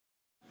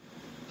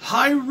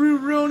Hi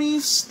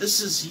Ruronies,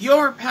 this is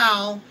your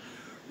pal,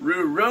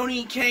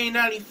 Ruroni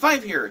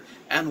K95 here,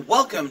 and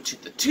welcome to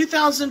the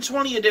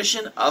 2020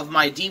 edition of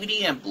my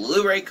DVD and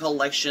Blu-ray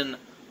Collection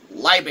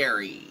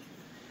Library.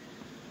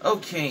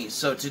 Okay,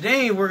 so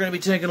today we're going to be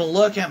taking a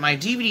look at my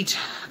DVD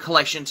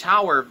collection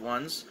tower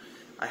ones.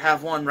 I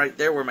have one right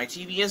there where my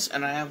TV is,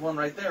 and I have one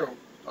right there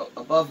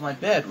above my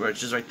bed,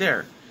 which is right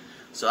there.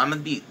 So I'm going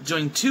to be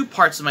doing two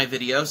parts of my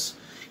videos.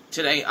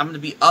 Today I'm going to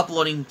be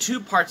uploading two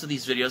parts of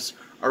these videos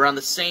around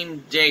the same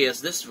day as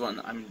this one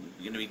I'm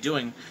going to be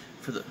doing,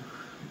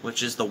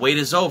 which is The Wait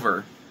Is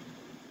Over.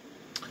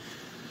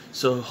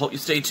 So hope you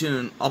stay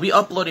tuned. I'll be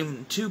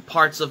uploading two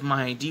parts of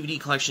my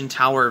DVD collection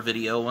tower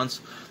video.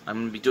 Once I'm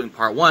going to be doing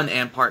part 1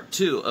 and part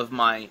 2 of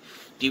my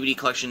DVD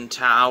collection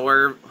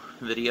tower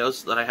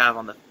videos that I have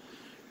on the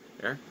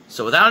there.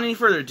 So without any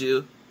further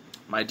ado,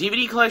 my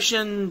DVD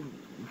collection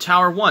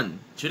tower 1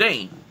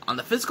 today on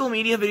the Physical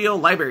Media Video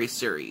Library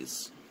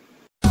series.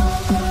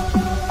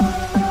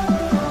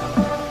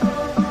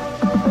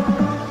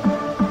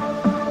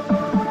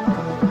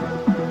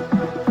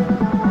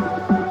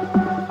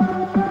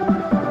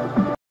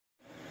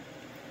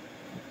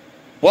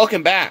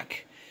 Welcome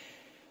back.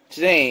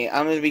 Today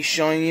I'm going to be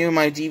showing you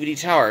my DVD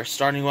tower,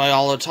 starting right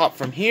all the top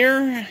from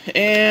here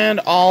and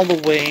all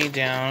the way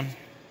down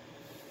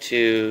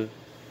to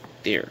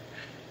there,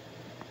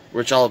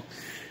 which I'll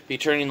be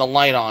turning the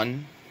light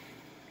on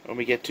when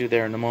we get to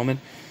there in a moment,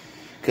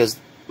 because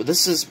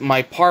this is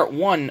my part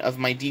 1 of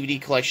my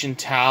DVD collection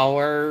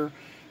tower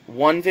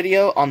 1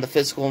 video on the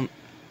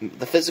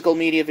Physical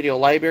Media Video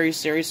Library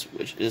series,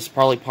 which is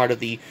probably part of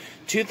the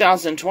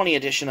 2020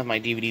 edition of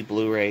my DVD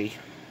Blu-ray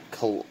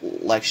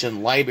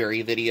Collection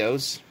Library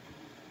videos.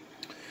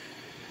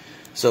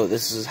 So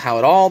this is how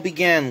it all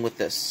began with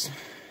this.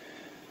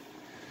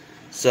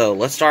 So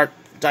let's start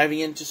diving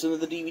into some of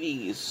the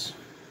DVDs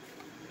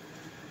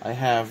I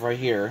have right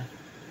here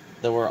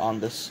that were on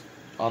this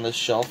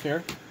shelf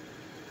here,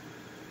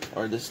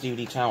 or this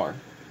DVD tower.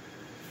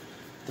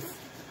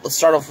 Let's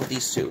start off with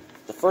these two.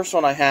 The first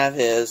one I have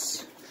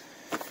is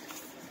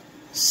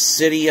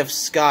City of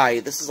Sky.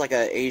 This is like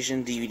an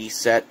Asian DVD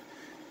set,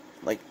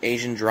 like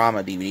Asian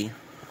drama DVD,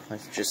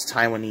 like just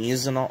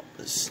Taiwanese and all,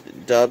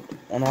 dub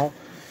and all.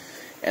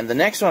 And the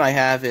next one I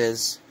have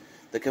is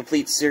the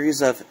complete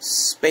series of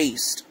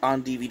Spaced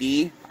on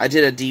DVD. I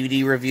did a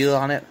DVD review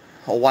on it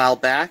a while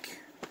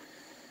back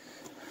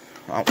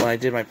when I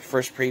did my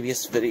first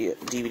previous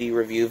DVD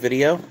review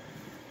video.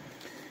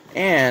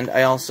 And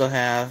I also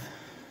have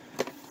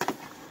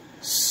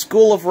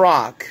School of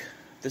Rock.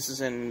 This is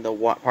in the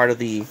part of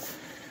the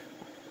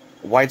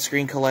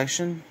widescreen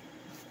collection.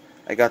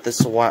 I got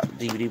this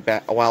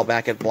DVD a while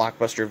back at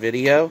Blockbuster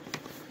Video,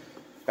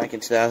 back in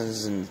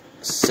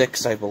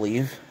 2006, I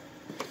believe.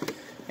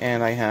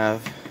 And I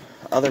have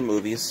other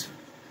movies.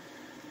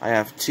 I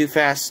have Too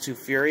Fast, Too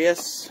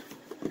Furious,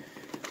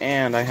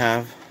 and I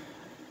have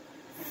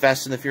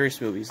Fast and the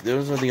Furious movies.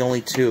 Those are the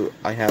only two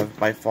I have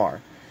by far.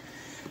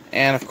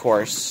 And of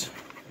course,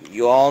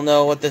 you all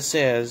know what this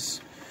is,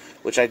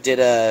 which I did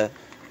a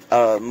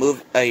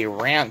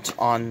rant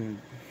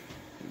on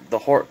the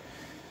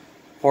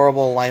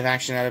horrible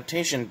live-action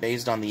adaptation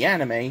based on the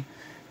anime,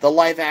 the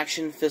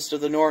live-action Fist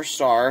of the North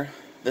Star.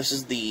 This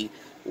is the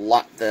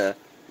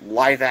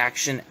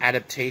live-action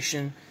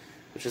adaptation,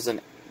 which is a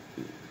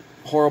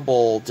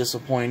horrible,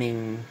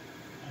 disappointing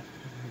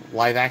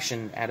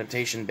live-action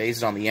adaptation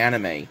based on the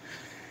anime.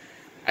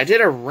 I did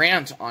a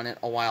rant on it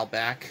a while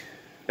back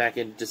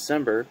in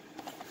December.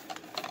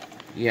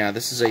 Yeah,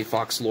 this is a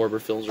Fox Lorber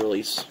Films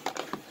release.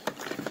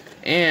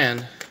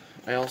 And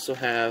I also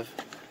have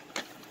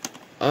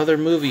other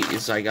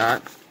movies I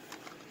got.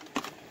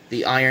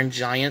 The Iron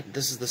Giant.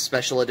 This is the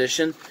special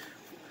edition.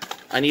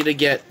 I need to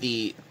get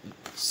the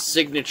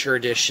signature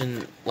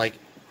edition, like,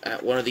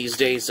 at one of these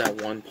days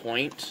at one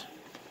point.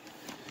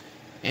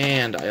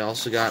 And I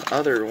also got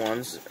other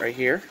ones right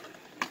here.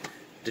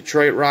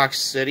 Detroit Rock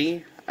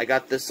City. I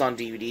got this on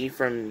DVD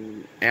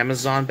from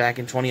Amazon back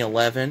in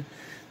 2011.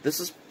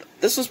 This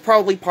is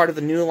probably part of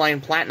the New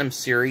Line Platinum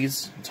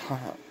series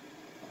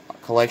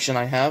collection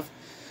I have.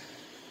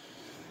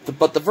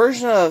 But the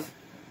version of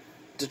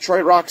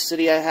Detroit Rock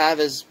City I have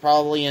is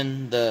probably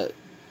in the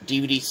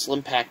DVD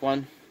Slim Pack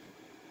one.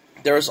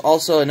 There's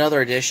also another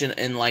edition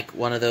in like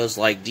one of those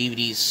like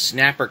DVD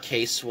snapper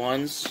case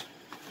ones,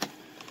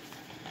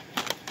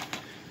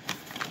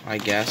 I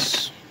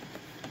guess.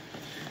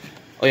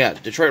 Oh yeah,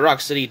 Detroit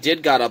Rock City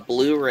did got a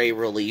Blu-ray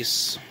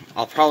release.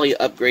 I'll probably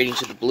upgrading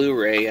to the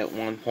Blu-ray at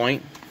one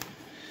point.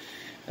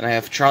 And I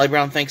have Charlie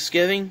Brown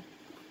Thanksgiving,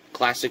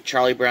 classic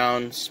Charlie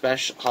Brown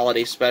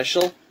holiday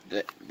special,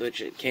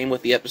 which came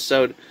with the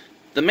episode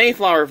The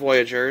Mayflower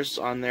Voyagers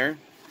on there.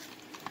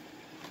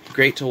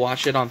 Great to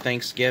watch it on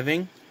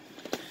Thanksgiving.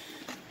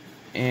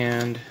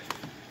 And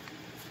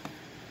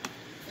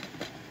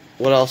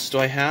what else do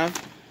I have?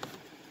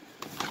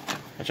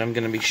 Which I'm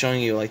going to be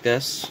showing you like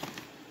this.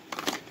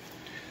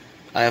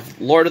 I have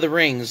Lord of the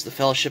Rings, The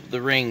Fellowship of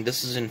the Ring.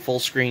 This is in full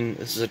screen.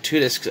 This is a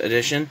 2-disc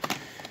edition.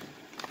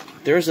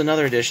 there's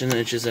another edition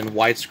which is in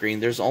widescreen.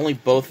 There's only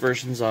both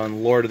versions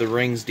on Lord of the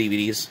Rings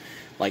DVDs.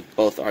 Like,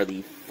 both are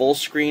the full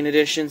screen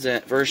editions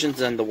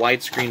versions and the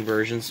widescreen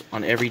versions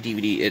on every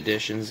DVD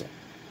editions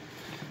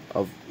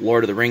of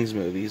Lord of the Rings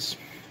movies.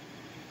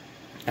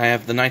 I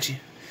have the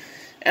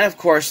and of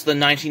course the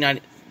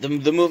 1990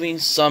 the movie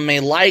some may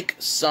like,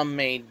 some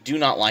may do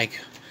not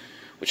like,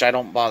 which I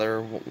don't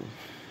bother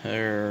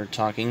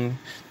talking.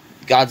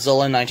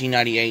 Godzilla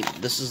 1998.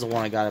 This is the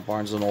one I got at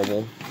Barnes &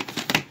 Noble.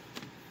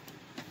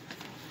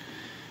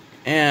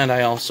 And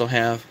I also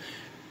have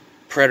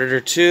Predator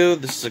 2.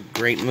 This is a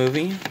great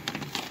movie.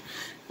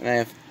 And I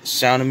have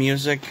Sound of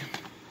Music.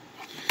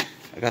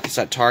 I got this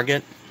at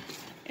Target.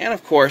 And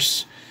of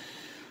course,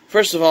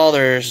 first of all,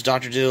 there's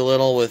Dr.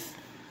 Dolittle with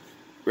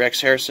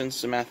Rex Harrison,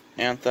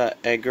 Samantha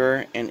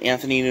Eggar, and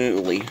Anthony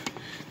Newley.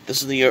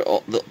 This is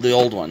the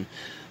old one.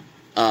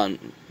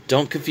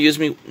 Don't confuse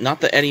me,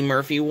 not the Eddie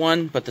Murphy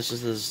one, but this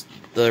is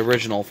the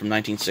original from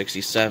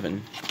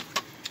 1967.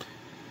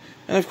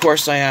 And of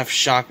course I have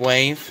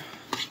Shockwave.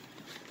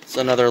 It's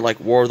another like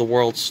War of the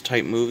Worlds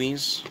type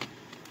movies.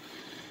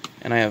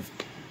 And I have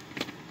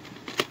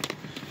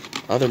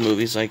other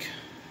movies like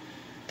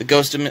The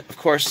Ghost of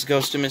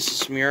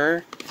Mrs.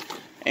 Muir.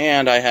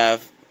 And I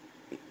have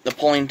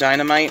Napoleon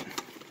Dynamite.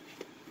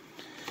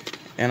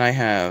 And I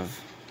have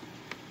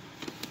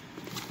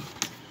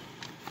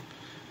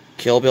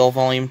Kill Bill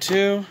Volume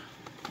 2.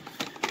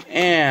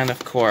 And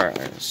of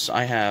course,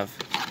 I have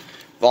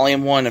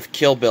Volume 1 of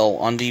Kill Bill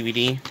on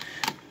DVD.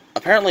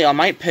 Apparently, I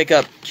might pick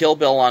up Kill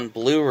Bill on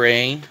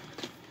Blu-ray.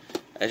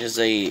 That is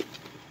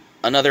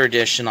another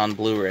edition on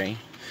Blu-ray.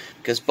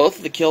 Because both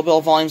of the Kill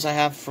Bill volumes I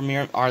have from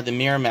are the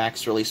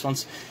Miramax release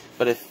ones.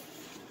 But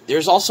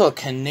there's also a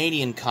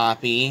Canadian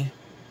copy,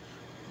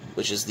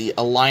 which is the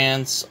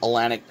Alliance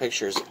Atlantic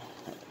Pictures,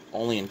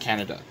 only in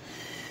Canada.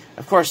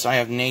 Of course, I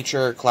have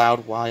Nature,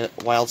 Cloud,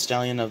 Wild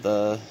Stallion of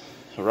the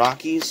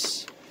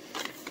Rockies.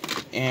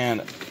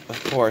 And,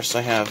 of course,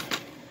 I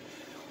have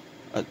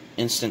an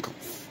instant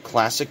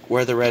classic,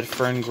 Where the Red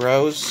Fern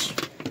Grows.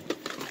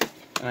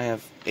 And I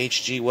have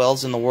H.G.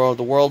 Wells in the World of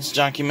the Worlds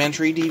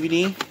documentary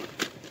DVD.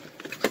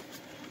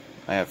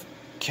 I have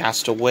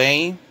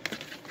Castaway.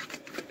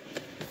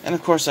 And,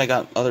 of course, I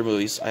got other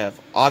movies. I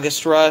have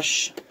August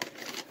Rush.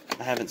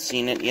 I haven't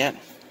seen it yet.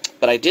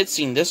 But I did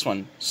see this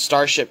one,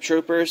 Starship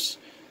Troopers.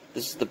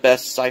 This is the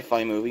best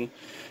sci-fi movie,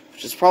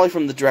 which is probably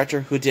from the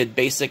director who did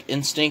Basic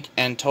Instinct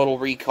and Total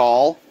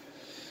Recall.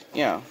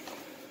 Yeah,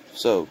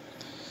 so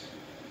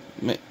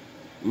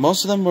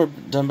most of them were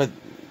done by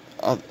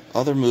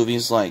other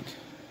movies like,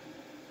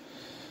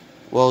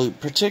 well,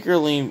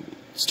 particularly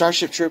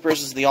Starship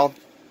Troopers is the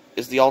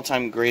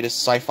all-time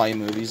greatest sci-fi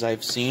movies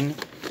I've seen.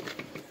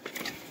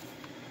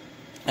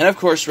 And of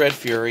course, Red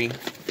Fury.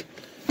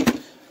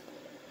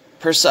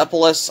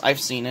 Persepolis,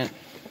 I've seen it.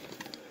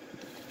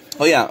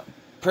 Oh yeah.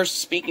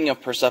 Speaking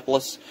of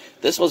Persepolis,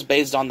 this was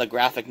based on the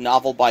graphic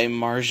novel by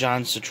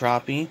Marjane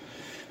Satrapi.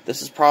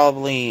 This is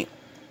probably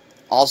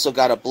also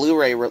got a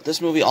Blu-ray.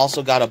 This movie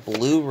also got a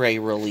Blu-ray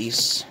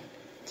release.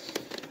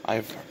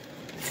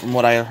 From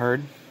what I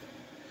heard.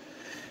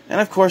 And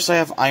of course, I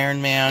have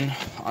Iron Man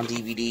on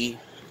DVD.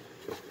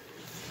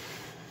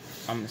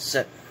 I'm gonna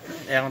set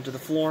down to the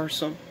floor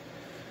for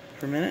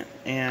a minute,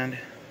 and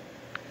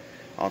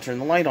I'll turn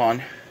the light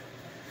on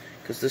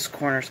because this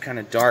corner's kind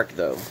of dark,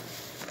 though.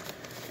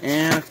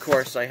 And, of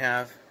course, I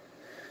have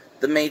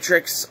The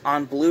Matrix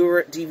on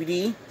Blu-ray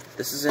DVD.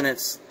 This is in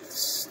its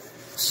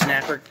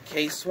snapper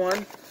case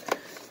one.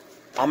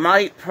 I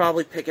might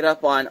probably pick it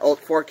up on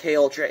 4K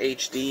Ultra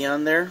HD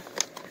on there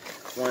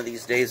one of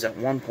these days at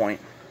one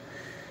point.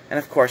 And,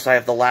 of course, I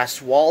have The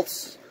Last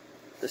Waltz.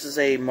 This is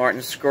a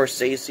Martin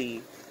Scorsese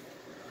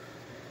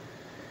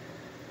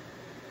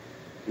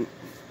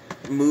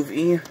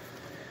movie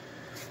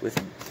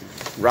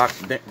with rock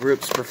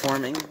groups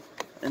performing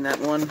in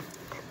that one.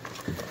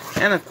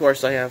 And, of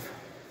course, I have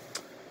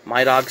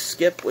My Dog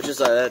Skip, which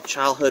is a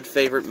childhood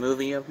favorite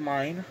movie of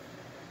mine.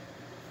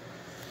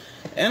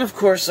 And, of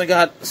course, I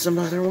got some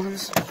other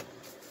ones.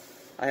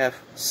 I have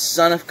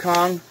Son of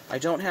Kong. I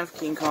don't have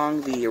King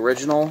Kong, the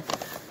original.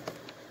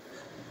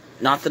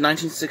 Not the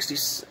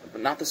 1960s,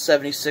 not the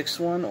 76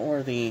 one,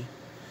 or the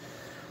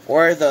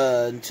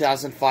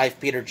 2005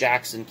 Peter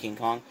Jackson King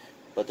Kong.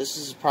 But this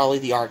is probably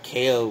the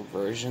RKO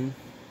version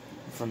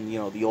from,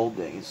 the old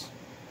days.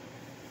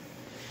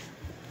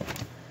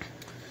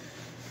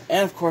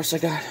 And, of course, I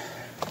got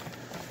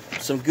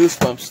some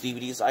Goosebumps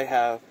DVDs. I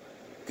have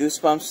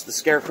Goosebumps, The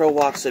Scarecrow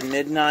Walks at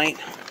Midnight.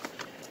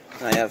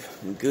 And I have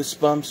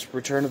Goosebumps,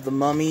 Return of the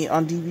Mummy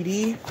on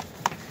DVD.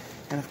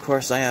 And, of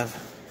course, I have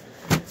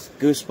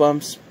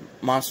Goosebumps,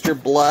 Monster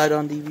Blood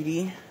on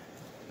DVD.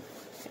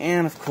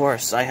 And, of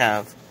course, I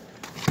have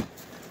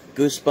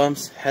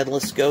Goosebumps,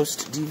 Headless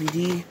Ghost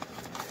DVD.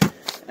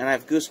 And I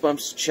have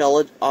Goosebumps,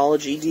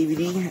 Chillology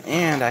DVD.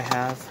 And I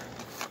have...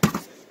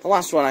 the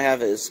last one I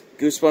have is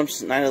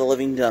Goosebumps, Night of the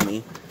Living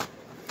Dummy.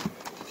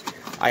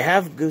 I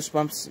have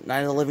Goosebumps, Night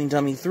of the Living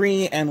Dummy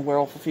 3 and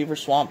Werewolf of Fever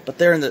Swamp, but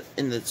they're in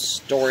the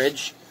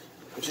storage,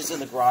 which is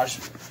in the garage.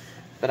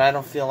 but I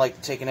don't feel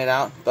like taking it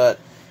out, but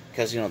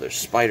because, you know, there's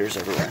spiders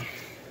everywhere.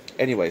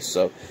 Anyway,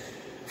 so,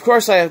 of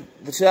course, I have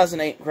the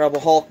 2008 Incredible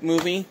Hulk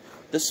movie.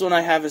 This one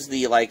I have is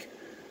the, like,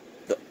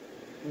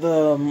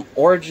 the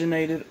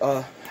originated,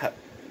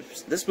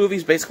 this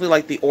movie's basically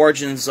like the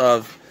origins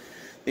of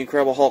the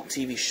Incredible Hulk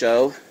TV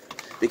show,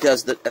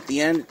 because at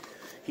the end,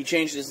 he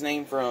changed his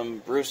name from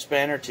Bruce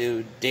Banner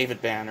to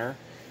David Banner,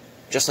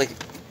 just like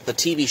the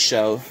TV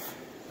show.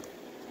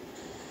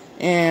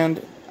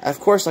 And, of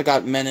course, I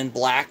got Men in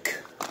Black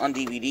on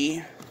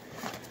DVD.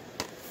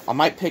 I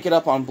might pick it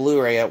up on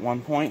Blu-ray at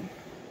one point.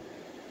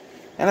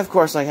 And, of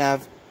course, I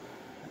have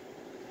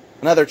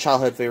another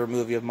childhood favorite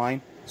movie of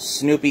mine,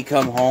 Snoopy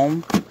Come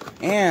Home.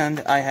 And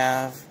I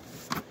have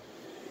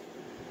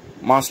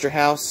Monster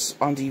House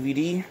on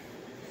DVD.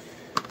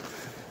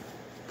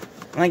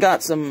 And I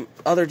got some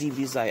other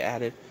DVDs I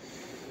added.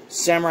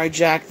 Samurai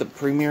Jack, the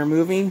premiere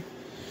movie.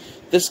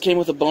 This came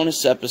with a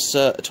bonus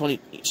episode, a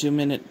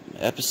 22-minute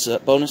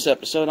episode, bonus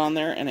episode on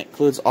there, and it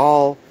includes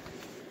all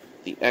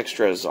the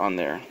extras on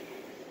there.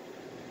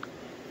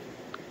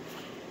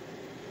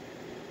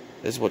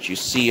 This is what you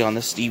see on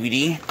this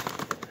DVD.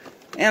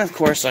 And of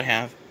course I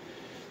have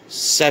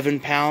 7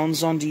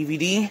 Pounds on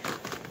DVD.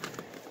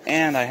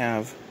 And I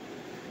have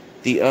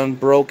The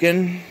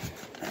Unbroken.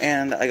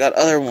 And I got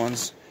other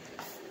ones.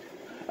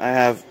 I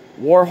have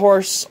War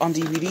Horse on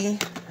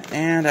DVD.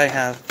 And I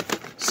have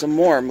some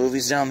more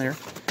movies down there.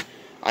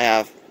 I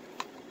have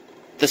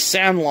The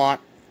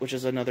Sandlot, which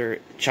is another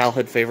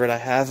childhood favorite I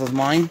have of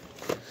mine.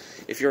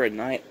 If you're a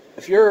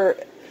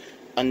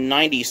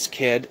 90s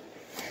kid.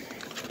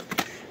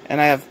 And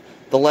I have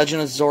The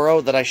Legend of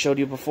Zorro that I showed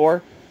you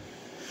before.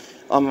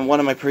 In one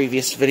of my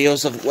previous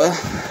videos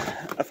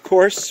of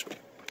course.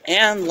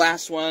 And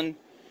last one,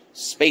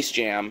 Space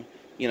Jam.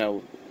 You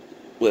know,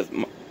 with,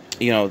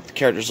 you know, the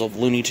characters of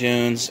Looney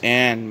Tunes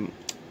and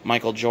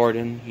Michael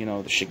Jordan. You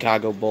know, the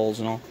Chicago Bulls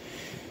and all.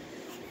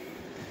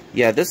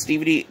 Yeah, this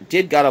DVD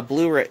did got a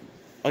Blu-ray.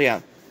 Oh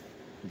yeah,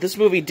 this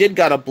movie did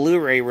got a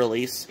Blu-ray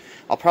release.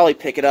 I'll probably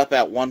pick it up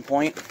at one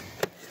point.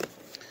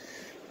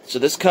 So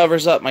this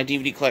covers up my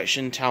DVD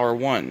collection Tower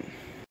 1.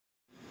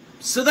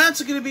 So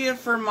that's going to be it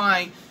for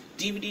my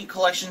DVD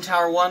collection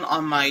Tower 1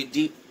 on my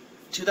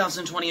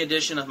 2020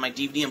 edition of my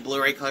DVD and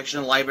Blu-ray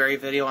Collection Library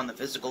video on the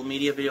Physical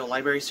Media Video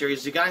Library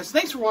series. You guys,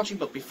 thanks for watching,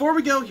 but before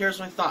we go, here's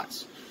my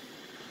thoughts.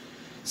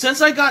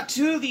 Since I got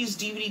 2 of these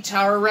DVD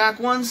Tower Rack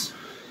ones,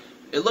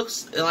 it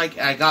looks like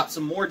I got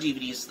some more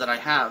DVDs that I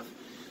have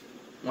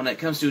when it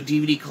comes to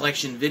DVD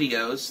collection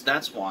videos.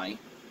 That's why.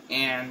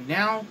 And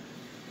now,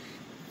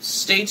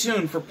 stay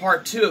tuned for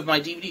part 2 of my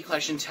DVD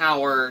collection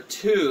Tower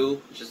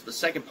 2, which is the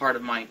second part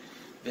of my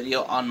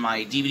video on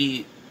my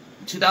DVD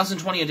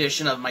 2020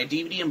 edition of my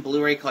DVD and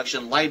Blu-ray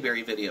Collection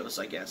Library videos,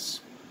 I guess.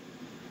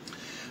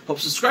 Hope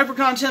to subscribe for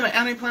content. My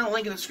Anime Planet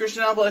link in the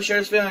description down below. Share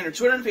this video on your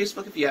Twitter and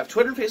Facebook if you have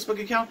Twitter and Facebook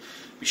account.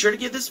 Be sure to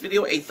give this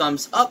video a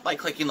thumbs up by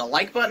clicking the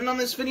like button on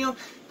this video.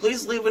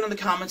 Please leave it in the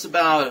comments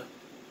about,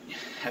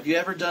 have you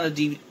ever done a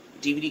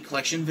DVD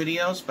collection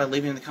videos, by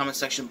leaving in the comment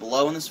section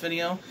below in this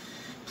video.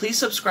 Please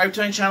subscribe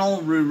to my channel,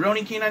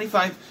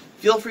 RuRoniK95.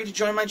 Feel free to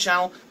join my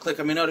channel. Click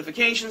on my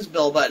notifications,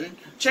 bell button.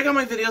 Check out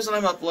my videos that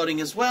I'm uploading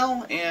as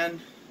well.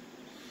 And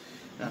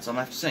that's all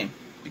I have to say.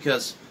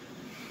 Because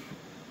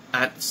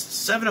at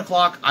 7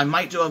 o'clock, I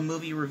might do a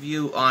movie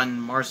review on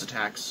Mars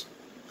Attacks.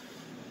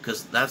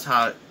 Because that's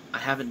how I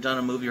haven't done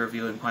a movie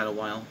review in quite a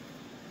while.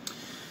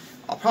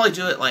 I'll probably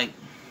do it, like,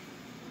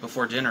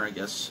 before dinner, I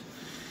guess.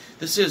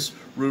 This is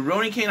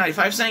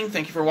RuRoniK95 saying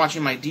thank you for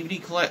watching my DVD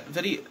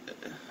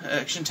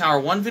Collection Tower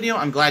 1 video.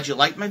 I'm glad you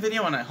liked my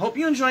video, and I hope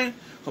you enjoy it.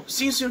 Hope to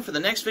see you soon for the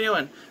next video,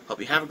 and hope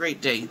you have a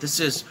great day. This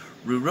is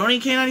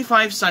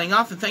RuRoniK95 signing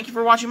off, and thank you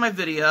for watching my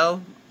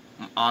video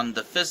on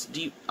the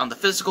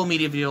Physical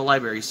Media Video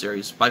Library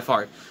series, by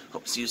far.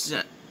 Hope to see you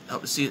soon.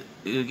 Hope to see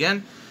you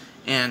again,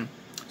 and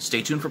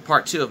stay tuned for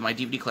part 2 of my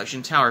DVD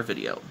Collection Tower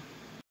video.